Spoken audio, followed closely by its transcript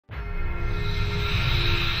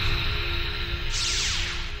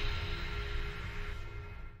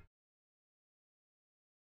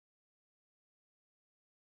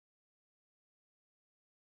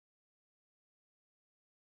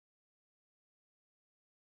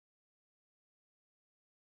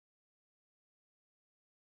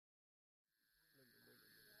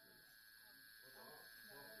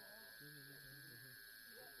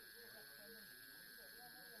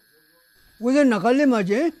우선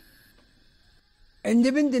나갈래마지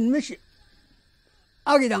independent 미시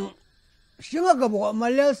아기당 생각가 보고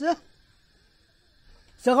말렸어.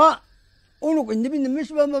 제가 오늘 independent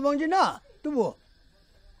미시 방방지나 또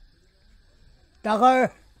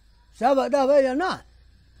다갈 사바다바야나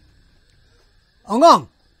엉엉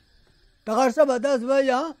다갈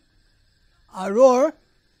사바다스바야 아롤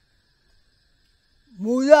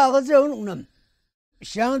무자가 세우는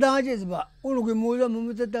상당하지 봐. 오늘 그 무자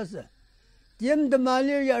못 됐어. 잼도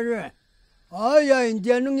말이야를 아야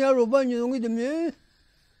인디아는 야로바 뉴동이 되면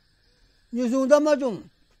뉴송다 마중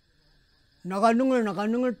나가는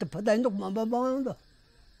걸 덮어다 인도 만방방한다.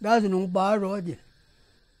 나도 농 바로 어디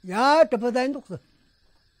야 덮어다 인도서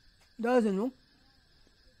나도 농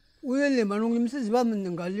우연히 만웅님 쓰지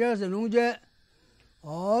받는 거 알려서 농제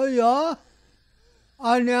아야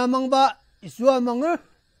아니 아망바 수아망을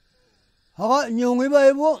하가 뇽이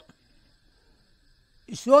바이보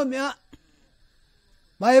수아미야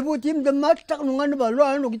바이보 팀들 맞딱 농하는 발로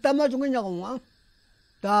안 오기 따마 중이냐고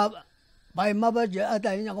다 바이마바지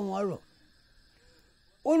아다이냐고 말로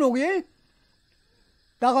오늘이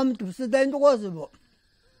다감 둡스다 인도 가서 뭐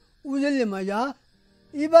우절리 맞아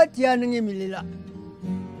이바티 하는 게 밀리라.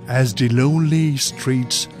 As the lonely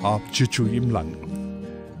streets of Chuchuimlang,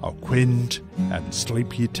 a quaint and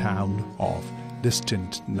sleepy town of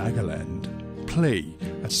distant Nagaland, play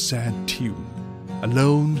a sad tune, a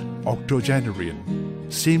lone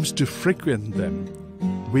octogenarian seems to frequent them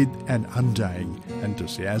with an undying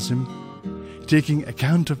enthusiasm, taking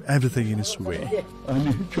account of everything in his way.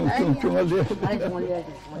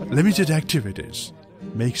 Limited activities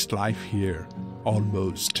makes life here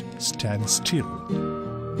almost stand still.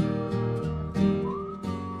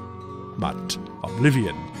 But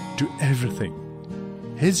oblivion to everything,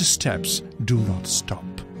 his steps do not stop.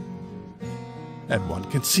 And one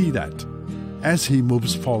can see that as he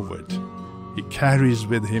moves forward, he carries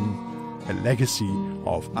with him a legacy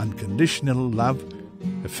of unconditional love,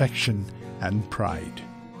 affection, and pride.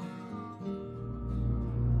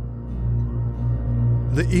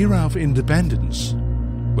 The era of independence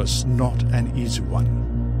was not an easy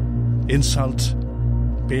one. Insult,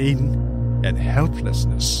 pain, and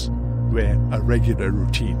helplessness were a regular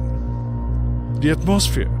routine. The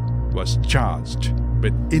atmosphere was charged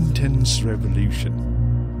with intense revolution.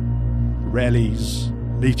 Rallies,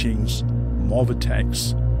 meetings, mob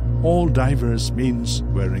attacks, all diverse means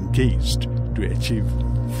were engaged to achieve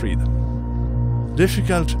freedom.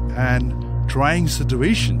 Difficult and trying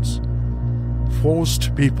situations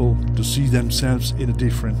forced people to see themselves in a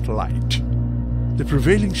different light. The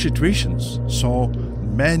prevailing situations saw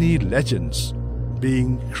many legends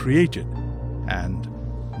being created, and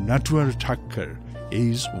Natwar Thakkar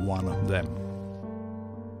is one of them.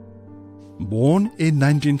 Born in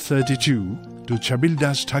 1932 to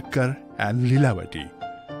Chabildas Thakkar and Lilavati,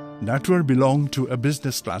 Natwar belonged to a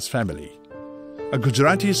business-class family, a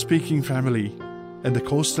Gujarati-speaking family in the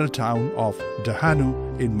coastal town of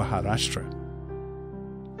Dahanu in Maharashtra.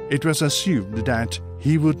 It was assumed that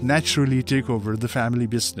he would naturally take over the family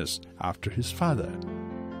business after his father.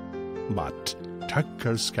 But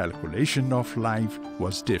Thakkar's calculation of life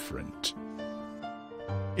was different.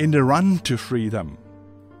 In the run to freedom,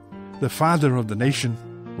 the father of the nation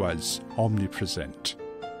was omnipresent.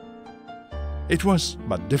 It was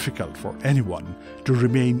but difficult for anyone to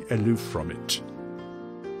remain aloof from it.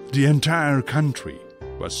 The entire country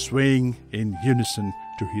was swaying in unison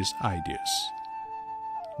to his ideas.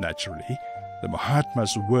 Naturally, the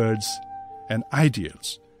Mahatma's words and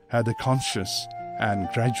ideals had a conscious and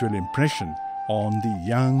gradual impression on the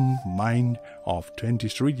young mind of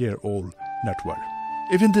 23-year-old Natwar.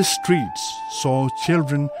 Even the streets saw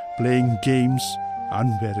children playing games,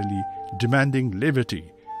 unwarily demanding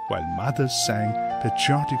liberty, while mothers sang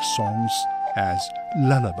patriotic songs as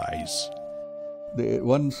lullabies. The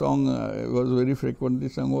one song was very frequently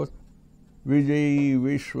sung was Vijay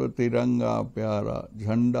Vishwa Tiranga Pyara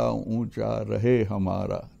Jhanda Uncha Rahe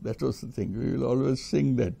Hamara. That was the thing. We will always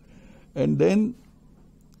sing that. And then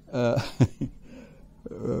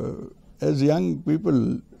as young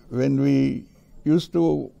people,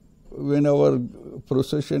 when our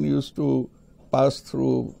procession used to pass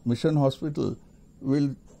through Mission Hospital,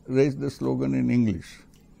 we'll raise the slogan in English.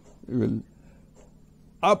 We will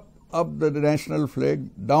up the national flag,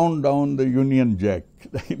 down the Union Jack.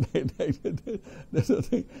 That's the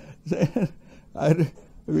thing.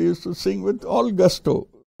 We used to sing with all gusto.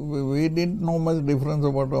 We didn't know much difference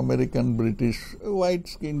about American, British,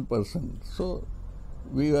 white-skinned person. So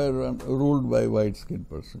we were ruled by white-skinned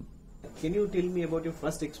person. Can you tell me about your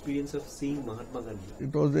first experience of seeing Mahatma Gandhi?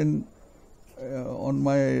 It was on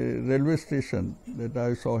my railway station that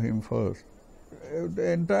I saw him first.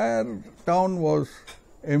 The entire town was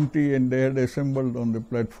empty and they had assembled on the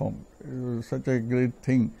platform. It was such a great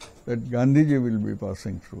thing that Gandhiji will be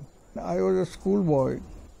passing through. I was a schoolboy,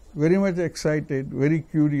 very much excited, very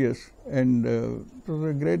curious, and it was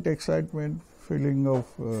a great excitement, feeling of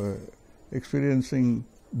experiencing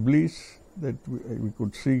bliss that we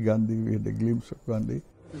could see Gandhi, we had a glimpse of Gandhi.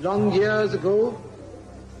 Long years ago,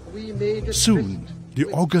 we made a Soon, the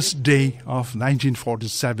August day of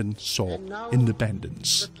 1947 saw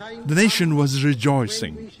independence. The nation was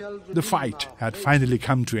rejoicing. The fight had finally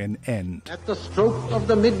come to an end. At the stroke of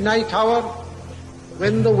the midnight hour,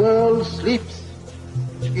 when the world sleeps,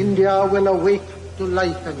 India will awake to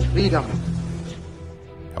life and freedom.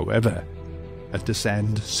 However, as the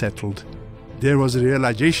sand settled, there was a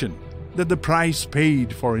realization that the price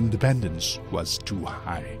paid for independence was too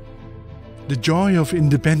high. The joy of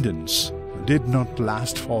independence did not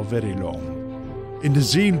last for very long. In the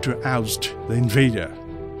zeal to oust the invader,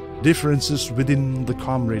 differences within the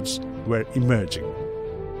comrades were emerging.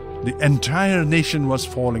 The entire nation was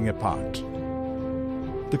falling apart.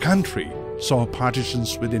 The country saw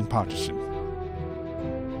partitions within partition.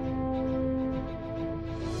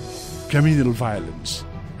 Communal violence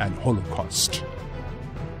and Holocaust.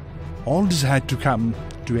 All this had to come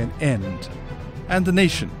to an end, and the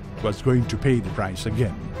nation was going to pay the price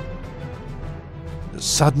again. The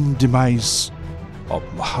sudden demise of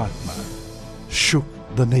Mahatma shook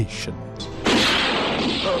the nation.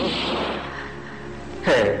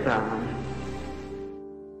 Hey, Brahman.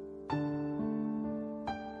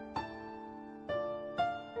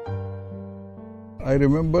 I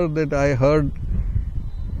remember that I heard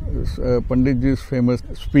Panditji's famous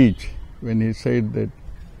speech when he said that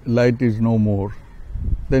light is no more.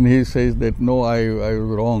 Then he says that no, I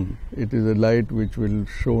was wrong. It is a light which will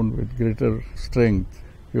shone with greater strength.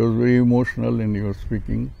 He was very emotional and he was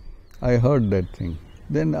speaking. I heard that thing.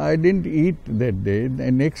 Then I didn't eat that day.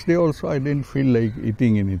 The next day also I didn't feel like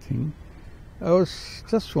eating anything. I was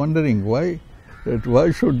just wondering why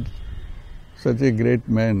should such a great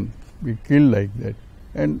man be killed like that.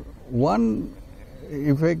 And one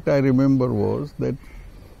effect I remember was that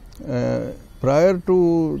prior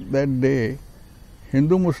to that day,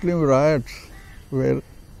 Hindu-Muslim riots were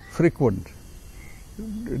frequent.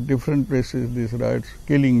 Different places, these riots,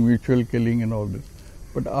 killing, mutual killing and all this.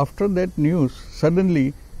 But after that news,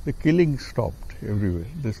 suddenly the killing stopped everywhere.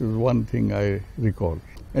 This is one thing I recall.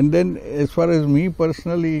 And then as far as me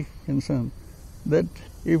personally concerned, that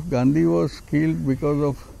if Gandhi was killed because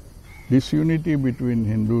of disunity between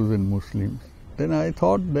Hindus and Muslims, then I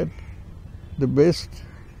thought that the best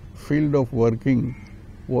field of working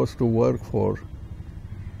was to work for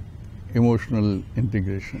emotional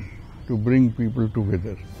integration, to bring people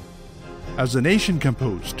together. As the nation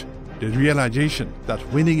composed, the realization that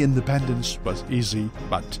winning independence was easy,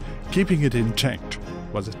 but keeping it intact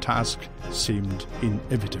was a task seemed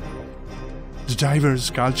inevitable. The diverse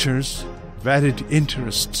cultures, varied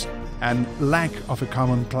interests, and lack of a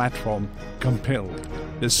common platform compelled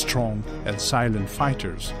the strong and silent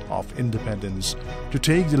fighters of independence to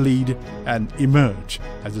take the lead and emerge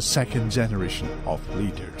as the second generation of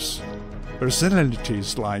leaders.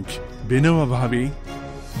 Personalities like Binoba Bhave,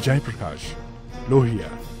 Jaiprakash, Lohia,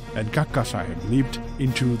 and Kakka Sahib leaped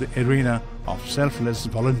into the arena of selfless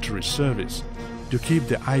voluntary service to keep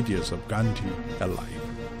the ideas of Gandhi alive.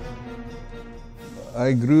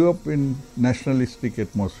 I grew up in nationalistic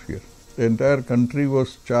atmosphere. The entire country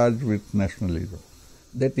was charged with nationalism.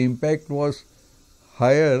 That impact was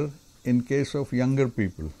higher in case of younger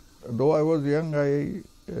people. Though I was young, I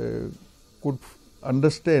could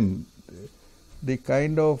understand the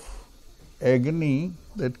kind of agony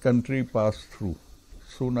that country passed through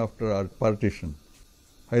soon after our partition.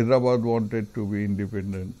 Hyderabad wanted to be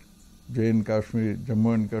independent.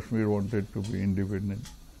 Jammu and Kashmir wanted to be independent.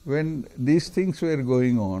 When these things were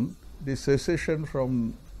going on, the secession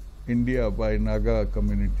from India by Naga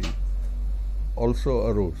community also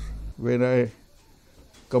arose. When I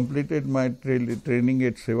completed my training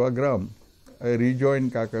at Sevagram, I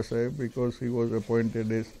rejoined Kaka Sahib because he was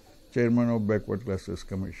appointed as chairman of Backward Classes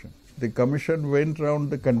Commission. The commission went round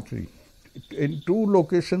the country. In two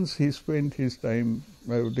locations he spent his time,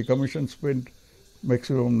 the commission spent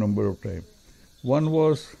maximum number of time. One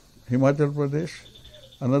was Himachal Pradesh,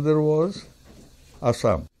 another was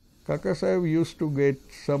Assam. Kaka Sahib used to get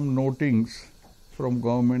some notings from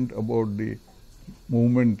government about the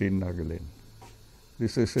movement in Nagaland, the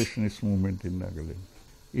secessionist movement in Nagaland.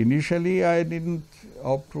 Initially, I didn't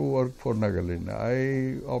opt to work for Nagaland.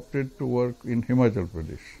 I opted to work in Himachal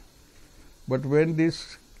Pradesh. But when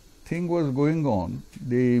this thing was going on,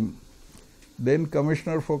 the then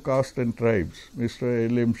Commissioner for Caste and Tribes, Mr.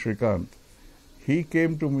 L.M. Shrikant, he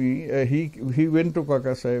came to me, he went to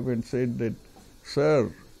Kaka Sahib and said that,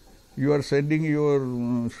 sir, you are sending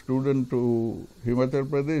your student to Himachal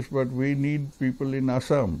Pradesh, but we need people in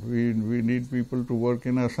Assam. We need people to work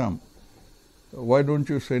in Assam. Why don't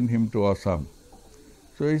you send him to Assam?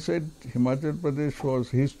 So he said Himachal Pradesh was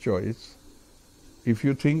his choice. If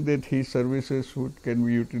you think that his services can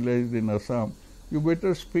be utilized in Assam, you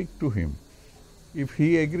better speak to him. If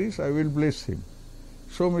he agrees, I will bless him.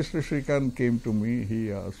 So Mr. Shrikant came to me,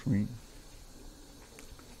 he asked me,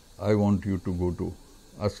 I want you to go to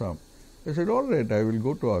Assam. I said, all right, I will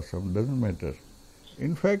go to Assam, doesn't matter.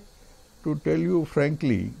 In fact, to tell you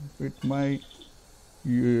frankly, with my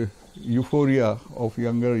euphoria of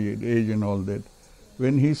younger age and all that,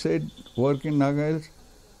 when he said work in Naga Hills,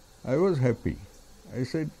 I was happy. I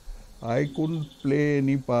said, I couldn't play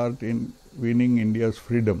any part in winning India's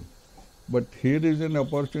freedom, but here is an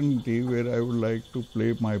opportunity where I would like to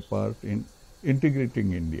play my part in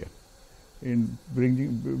integrating India, in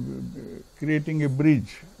creating a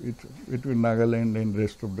bridge between Nagaland and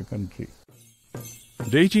rest of the country.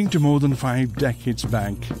 Dating to more than 5 decades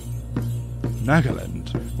back,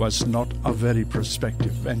 Nagaland was not a very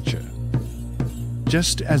prospective venture.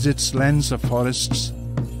 Just as its lands of forests,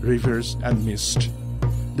 rivers and mist,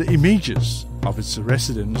 the images of its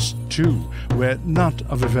residents too were not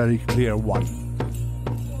of a very clear one.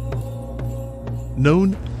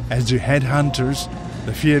 Known as the headhunters,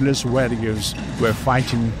 the fearless warriors were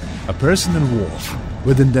fighting a personal war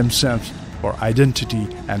within themselves for identity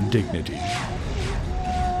and dignity.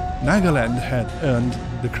 Nagaland had earned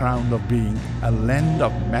the crown of being a land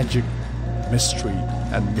of magic, mystery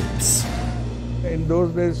and myths. In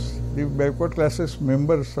those days, the backward classes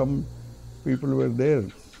members, some people were there.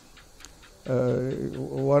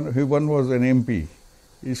 One was an MP.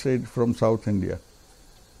 He said, from South India.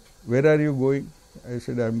 Where are you going? I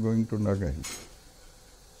said, I am going to Naga Hills.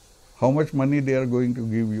 How much money they are going to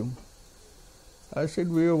give you? I said,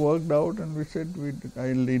 we have worked out and we said,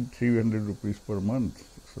 I need 300 rupees per month,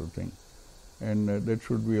 sort of thing. And that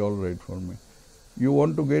should be all right for me. You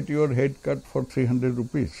want to get your head cut for 300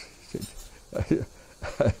 rupees?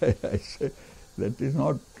 I said, that is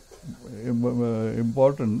not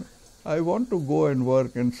important. I want to go and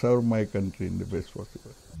work and serve my country in the best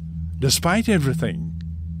possible. Despite everything,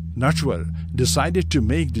 Natwar decided to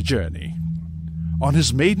make the journey. On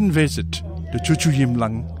his maiden visit to Chuchu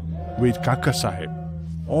Yimlang with Kaka Sahib,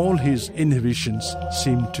 all his inhibitions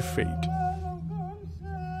seemed to fade.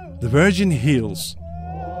 The virgin hills,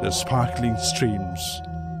 the sparkling streams,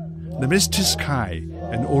 the misty sky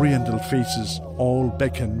and oriental faces all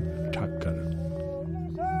beckoned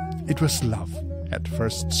Thakkar. It was love at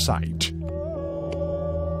first sight.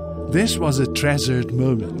 This was a treasured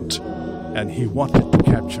moment, and he wanted to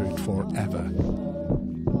capture it forever.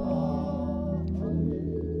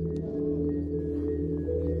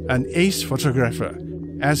 An ace photographer,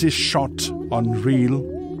 as he shot on reel,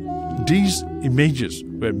 these images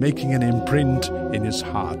were making an imprint in his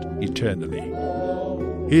heart eternally.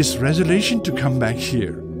 His resolution to come back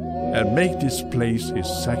here and make this place his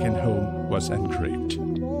second home was engraved.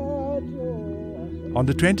 On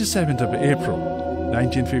the 27th of April,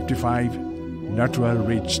 1955, Natwar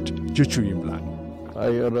reached Chuchu Yimlang. I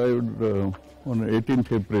arrived on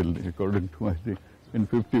 18th April, according to my thing, in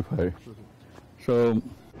 55. So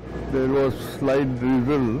there was slight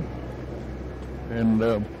drizzle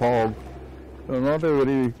and fog, so not a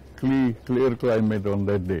very clear climate on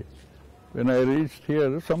that day. When I reached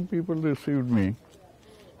here, some people received me.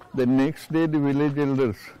 The next day, the village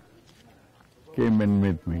elders came and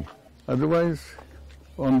met me. Otherwise,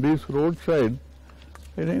 on this roadside,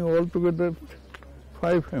 I think altogether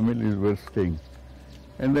 5 families were staying.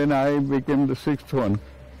 And then I became the 6th one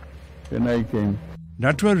when I came.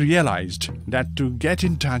 Natwar realized that to get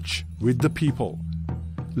in touch with the people,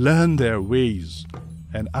 learn their ways,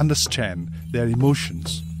 and understand their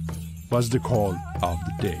emotions was the call of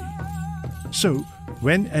the day. So,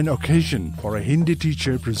 when an occasion for a Hindi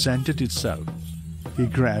teacher presented itself, he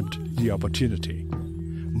grabbed the opportunity,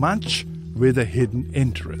 much with a hidden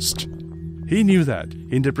interest. He knew that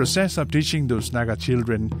in the process of teaching those Naga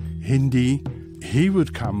children Hindi, he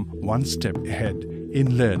would come one step ahead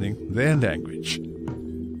in learning their language.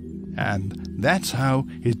 And that's how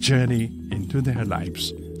his journey into their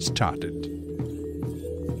lives started.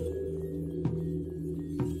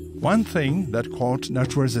 One thing that caught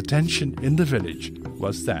Natwar's attention in the village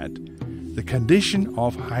was that the condition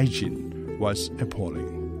of hygiene was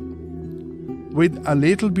appalling. With a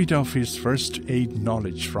little bit of his first aid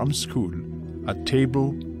knowledge from school, a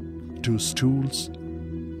table, 2 stools,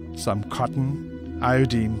 some cotton,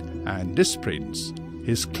 iodine, and disprints,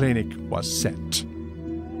 his clinic was set.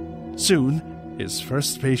 Soon, his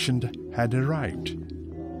first patient had arrived,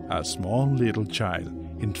 a small little child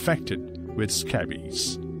infected with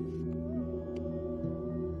scabies.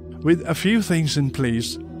 With a few things in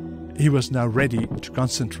place, he was now ready to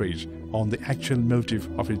concentrate on the actual motive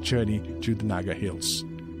of his journey to the Naga Hills,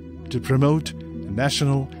 to promote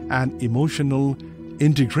national and emotional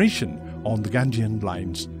integration on the Gandhian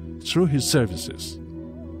lines through his services.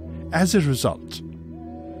 As a result,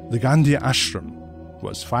 the Gandhi Ashram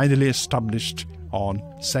was finally established on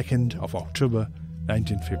 2nd of October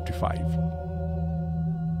 1955.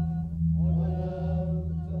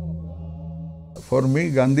 For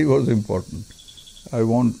me, Gandhi was important. I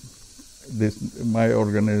want my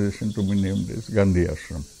organization to be named as Gandhi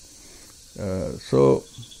Ashram.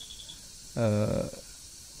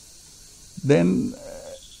 Then,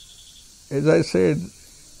 as I said,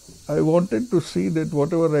 I wanted to see that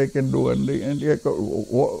whatever I can do,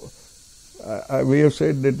 we have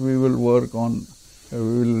said that we will work on, we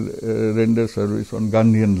will render service on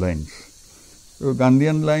Gandhian lines. So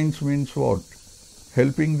Gandhian lines means what?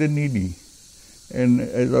 Helping the needy. And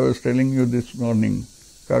as I was telling you this morning,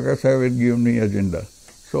 Kaka Sahib had given me agenda.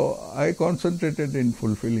 So I concentrated in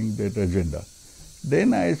fulfilling that agenda.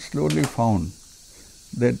 Then I slowly found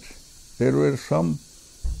that there were some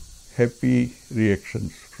happy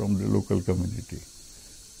reactions from the local community.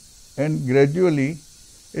 And gradually,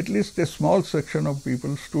 at least a small section of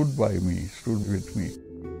people stood with me.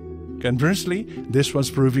 Conversely, this was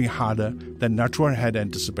proving harder than Natwar had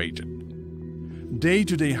anticipated.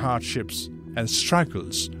 Day-to-day hardships and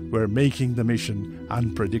struggles were making the mission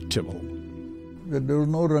unpredictable. There was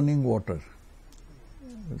no running water.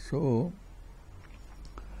 So,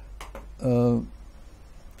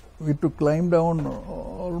 we had to climb down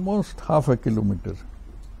almost half a kilometer.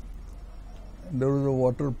 There was a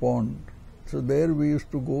water pond. So there we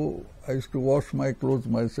used to go. I used to wash my clothes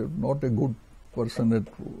myself, not a good person at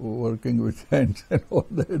working with hands and all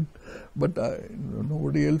that. But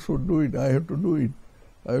nobody else would do it. I had to do it.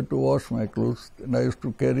 I had to wash my clothes, and I used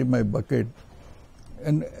to carry my bucket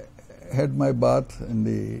and had my bath in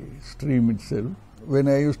the stream itself. When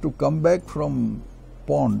I used to come back from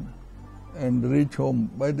pond and reach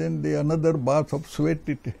home, by then another bath of sweat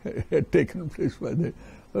had taken place by then.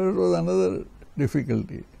 It was another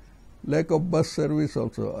difficulty. Lack of bus service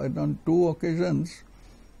also. And on 2 occasions,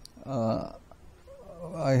 I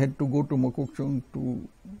had to go to Makokchung to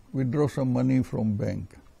withdraw some money from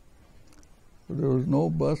bank. So there was no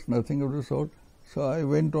bus, nothing of the sort. So I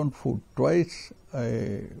went on foot. Twice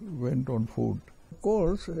I went on foot. Of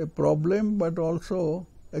course, a problem, but also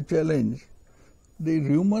a challenge. The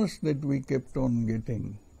rumors that we kept on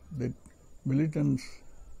getting, that militants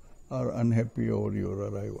are unhappy over your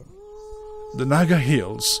arrival. The Naga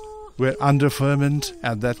Hills were under ferment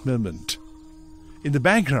at that moment. In the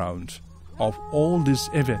background of all these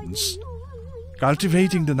events,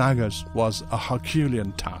 cultivating the Nagas was a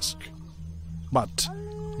Herculean task. But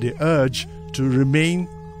the urge to remain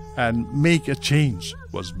and make a change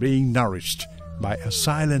was being nourished by a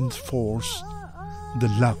silent force, the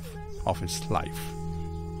love of his life.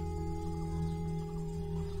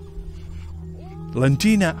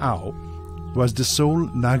 Lantina Au was the sole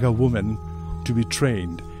Naga woman to be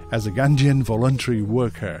trained as a Gandhian voluntary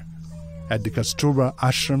worker at the Kasturba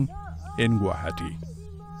Ashram in Guwahati.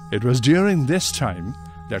 It was during this time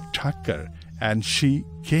that Thakkar and she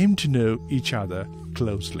came to know each other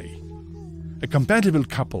closely. A compatible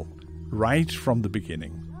couple right from the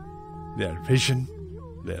beginning. Their vision,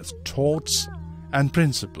 their thoughts and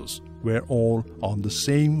principles were all on the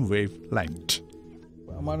same wavelength.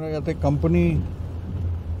 Our company,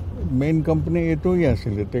 main company eto hi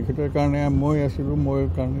asile. Teketor karone moi asilu, moi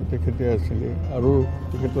karone tekete asile. Aru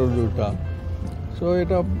teketor duta. So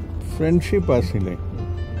eta friendship asile.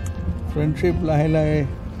 Friendship lahe lahe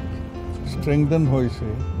strengthen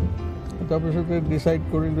hoise. তাৰপিছতে decide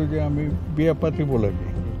কৰিলোঁ যে আমি বিয়া পাতিব লাগে।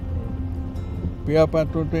 বিয়া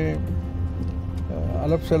পাতোঁতে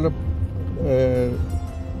অলপ চলপ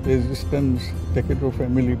ৰেজিষ্টেঞ্চ তেখেতৰ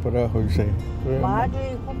ফেমিলিৰ পৰা হৈছে।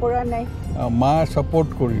 মা ছাপোৰ্ট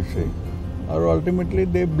কৰিছে আৰু আল্টিমেটলি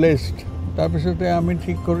দে ব্লেছড। তাৰপিছতে আমি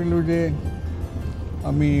ঠিক কৰিলোঁ যে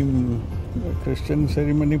আমি খ্ৰীষ্টান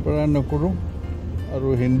চেৰিমনিৰ পৰা নকৰোঁ আৰু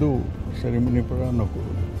হিন্দু চেৰিমনিৰ পৰা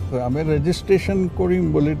নকৰোঁ। আমি ৰেজিষ্ট্ৰেশ্যন কৰিম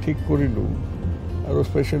বুলি ঠিক কৰিলোঁ আৰু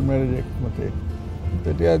স্পেচিয়েল মেৰেজ এক্ট মতে।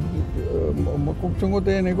 তেতিয়া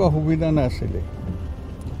মককচুঙতে এনেকুৱা সুবিধা নাছিলে।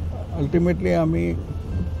 আল্টিমেটলি আমি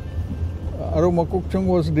আৰু মককচুং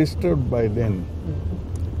ৱাজ ডিষ্টাৰ্বড বাই দেন।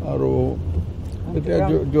 আৰু তেতিয়া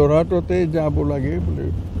যোৰহাটতে যাব লাগে বুলি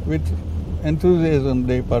with enthusiasm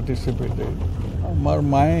they participated. Amar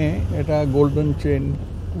mae eta golden chain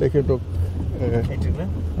dekhe to.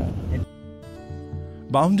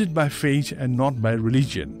 Bounded by fate and not by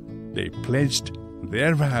religion, they pledged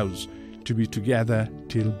their vows to be together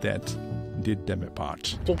till death did them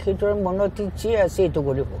apart. তেখেতৰ মনত ইচ্ছা আছে এইটো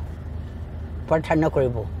কৰিব, প্ৰাৰ্থনা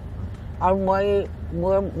কৰিব, আৰু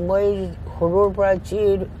মই সৰুৰ পৰা যি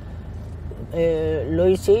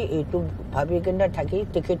লৈছে এইটো ভাবি কিনে থাকি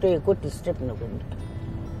তেখেতে একো ডিষ্টাৰ্ব নকৰিলে,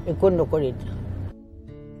 একো নকৰিলে.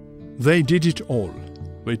 They did it all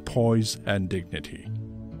with poise and dignity,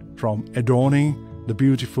 from adorning the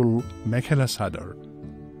beautiful mekhela sadar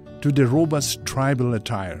to the robust tribal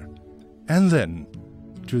attire, and then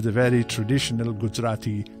to the very traditional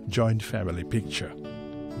Gujarati joint family picture.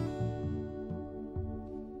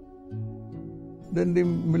 Then the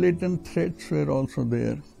militant threats were also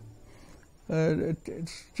there. It's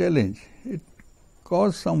a challenge. It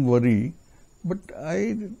caused some worry, but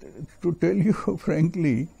to tell you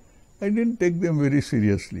frankly, I didn't take them very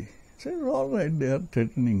seriously. I said, all right, they are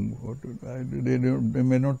threatening. They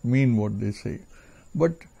may not mean what they say.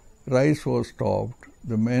 But rice was stopped.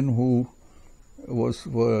 The man who was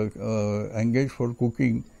engaged for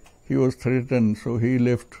cooking, he was threatened, so he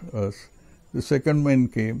left us. The second man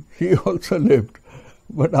came, he also left.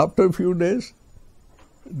 But after a few days,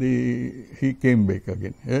 he came back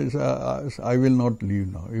again. Yes, I will not leave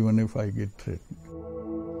now, even if I get threatened.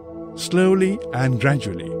 Slowly and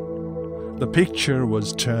gradually, the picture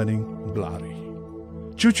was turning blurry.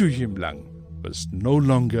 Chuchu Yimlang was no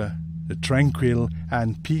longer the tranquil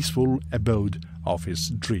and peaceful abode of his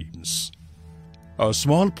dreams. A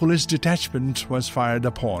small police detachment was fired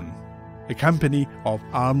upon. A company of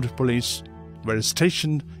armed police were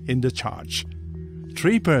stationed in the charge.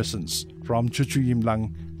 3 persons from Chuchu Yimlang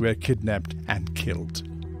were kidnapped and killed.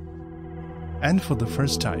 And for the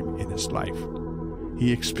first time in his life,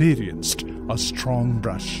 he experienced a strong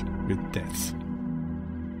brush with death.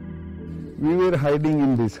 We were hiding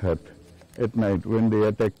in this hut at night when the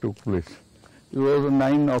attack took place. It was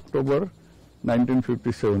 9 October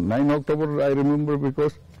 1957. 9 October I remember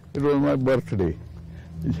because it was my birthday.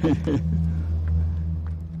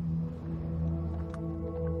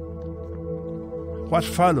 What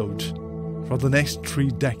followed for the next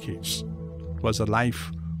 3 decades was a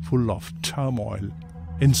life full of turmoil,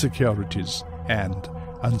 insecurities, and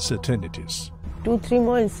uncertainties. 2-3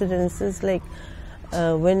 more incidences, like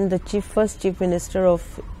when the first chief minister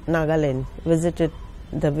of Nagaland visited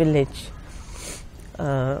the village.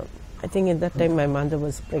 I think at that time my mother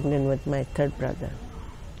was pregnant with my 3rd brother.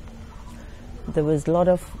 There was a lot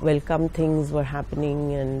of welcome things were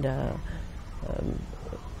happening, and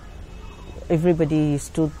everybody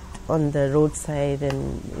stood on the roadside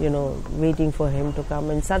and, waiting for him to come,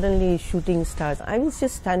 and suddenly shooting starts. I was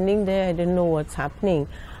just standing there, I didn't know what's happening,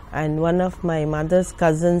 and one of my mother's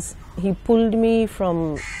cousins, he pulled me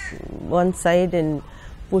from one side and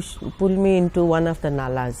pulled me into one of the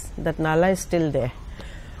nalas. That nala is still there,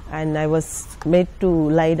 and I was made to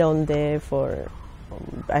lie down there for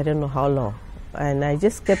I don't know how long, and I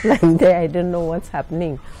just kept lying there. I didn't know what's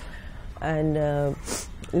happening, and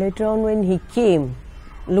later on when he came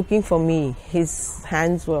looking for me, his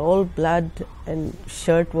hands were all blood and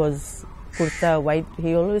shirt was kurta white.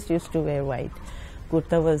 He always used to wear white.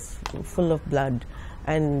 Kurta was full of blood,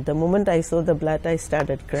 and the moment I saw the blood I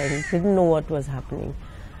started crying. Didn't know what was happening,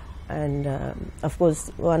 and of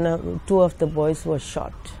course 2 of the boys were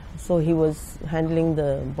shot, so he was handling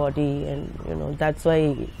the body, and that's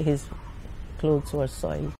why his clothes were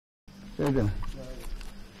soiled.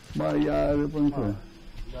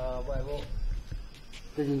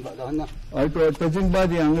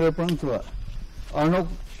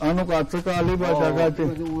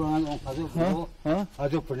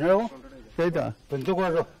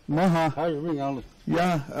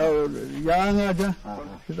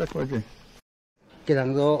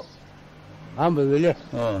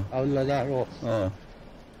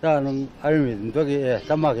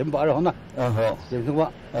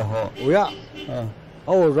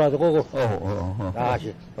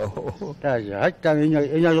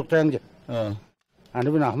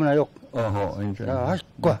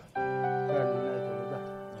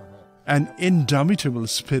 An indomitable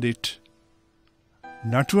spirit,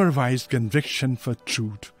 Natuarvai's conviction for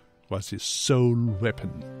truth was his sole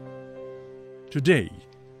weapon. Today,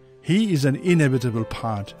 he is an inevitable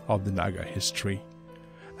part of the Naga history,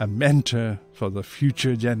 a mentor for the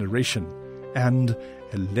future generation, and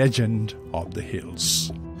a legend of the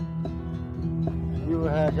hills.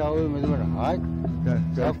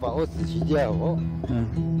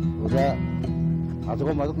 Atau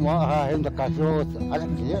kau masuk mau hendak kasih anak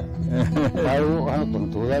dia, baru anak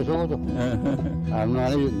tentunya so tu.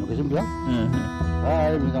 Anak ni nak kesimpulan.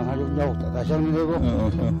 Minta hasil jauh tak kasih ni tu.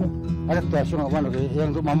 Anak tu asyik apa nak yang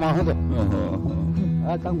tu mama tu.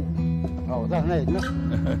 Tang, dah naik na.